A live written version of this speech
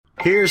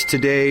Here's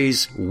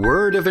today's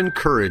word of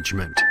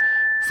encouragement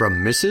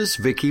from Mrs.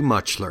 Vicky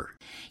Muchler.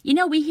 You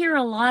know, we hear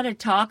a lot of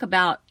talk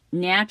about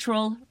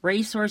natural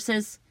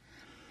resources.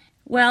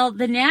 Well,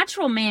 the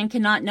natural man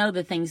cannot know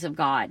the things of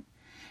God.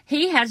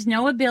 He has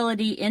no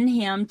ability in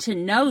him to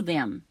know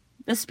them.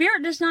 The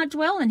Spirit does not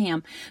dwell in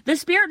him. The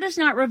Spirit does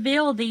not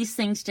reveal these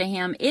things to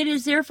him. It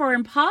is therefore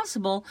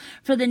impossible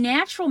for the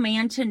natural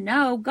man to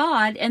know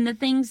God and the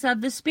things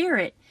of the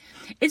Spirit.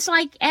 It's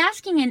like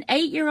asking an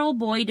 8-year-old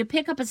boy to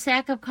pick up a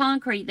sack of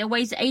concrete that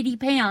weighs 80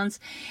 pounds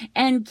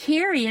and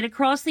carry it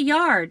across the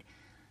yard.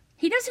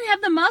 He doesn't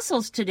have the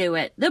muscles to do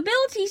it. The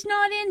ability's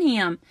not in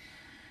him.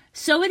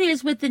 So it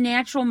is with the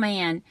natural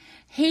man.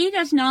 He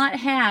does not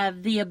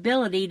have the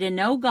ability to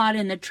know God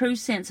in the true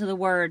sense of the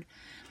word.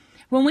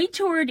 When we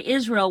toured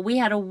Israel, we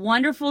had a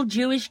wonderful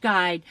Jewish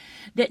guide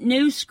that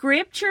knew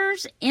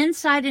scriptures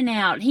inside and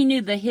out. He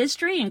knew the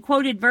history and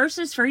quoted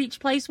verses for each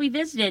place we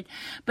visited,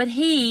 but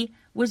he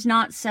was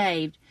not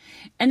saved.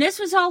 And this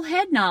was all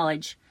head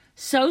knowledge.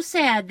 So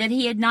sad that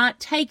he had not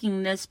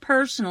taken this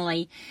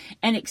personally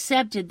and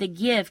accepted the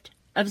gift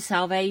of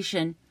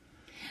salvation.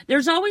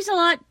 There's always a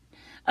lot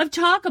of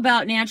talk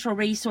about natural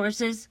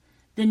resources.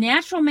 The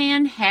natural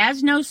man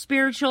has no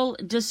spiritual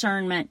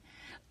discernment.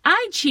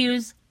 I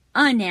choose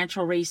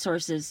unnatural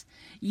resources,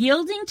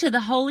 yielding to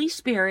the Holy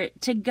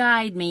Spirit to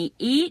guide me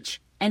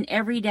each and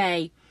every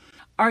day.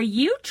 Are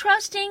you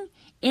trusting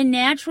in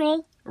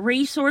natural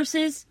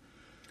resources?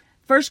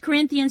 1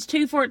 Corinthians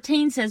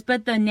 2:14 says,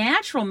 "But the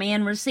natural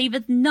man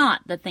receiveth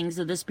not the things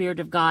of the Spirit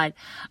of God."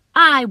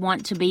 I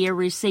want to be a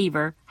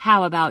receiver.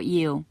 How about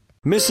you?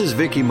 Mrs.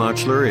 Vicky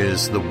Muchler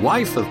is the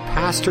wife of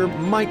Pastor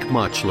Mike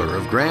Muchler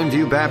of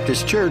Grandview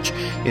Baptist Church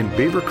in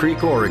Beaver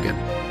Creek, Oregon,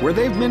 where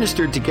they've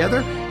ministered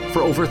together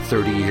for over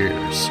 30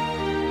 years.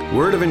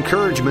 Word of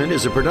Encouragement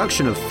is a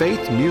production of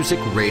Faith Music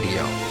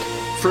Radio.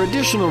 For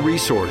additional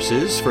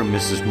resources from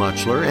Mrs.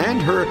 Muchler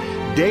and her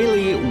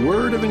daily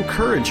Word of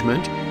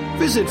Encouragement,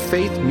 visit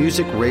Faith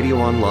Music Radio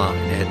online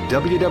at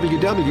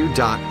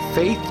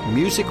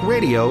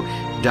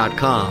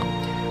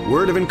www.faithmusicradio.com.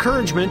 Word of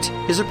Encouragement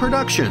is a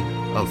production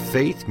of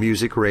Faith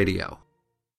Music Radio.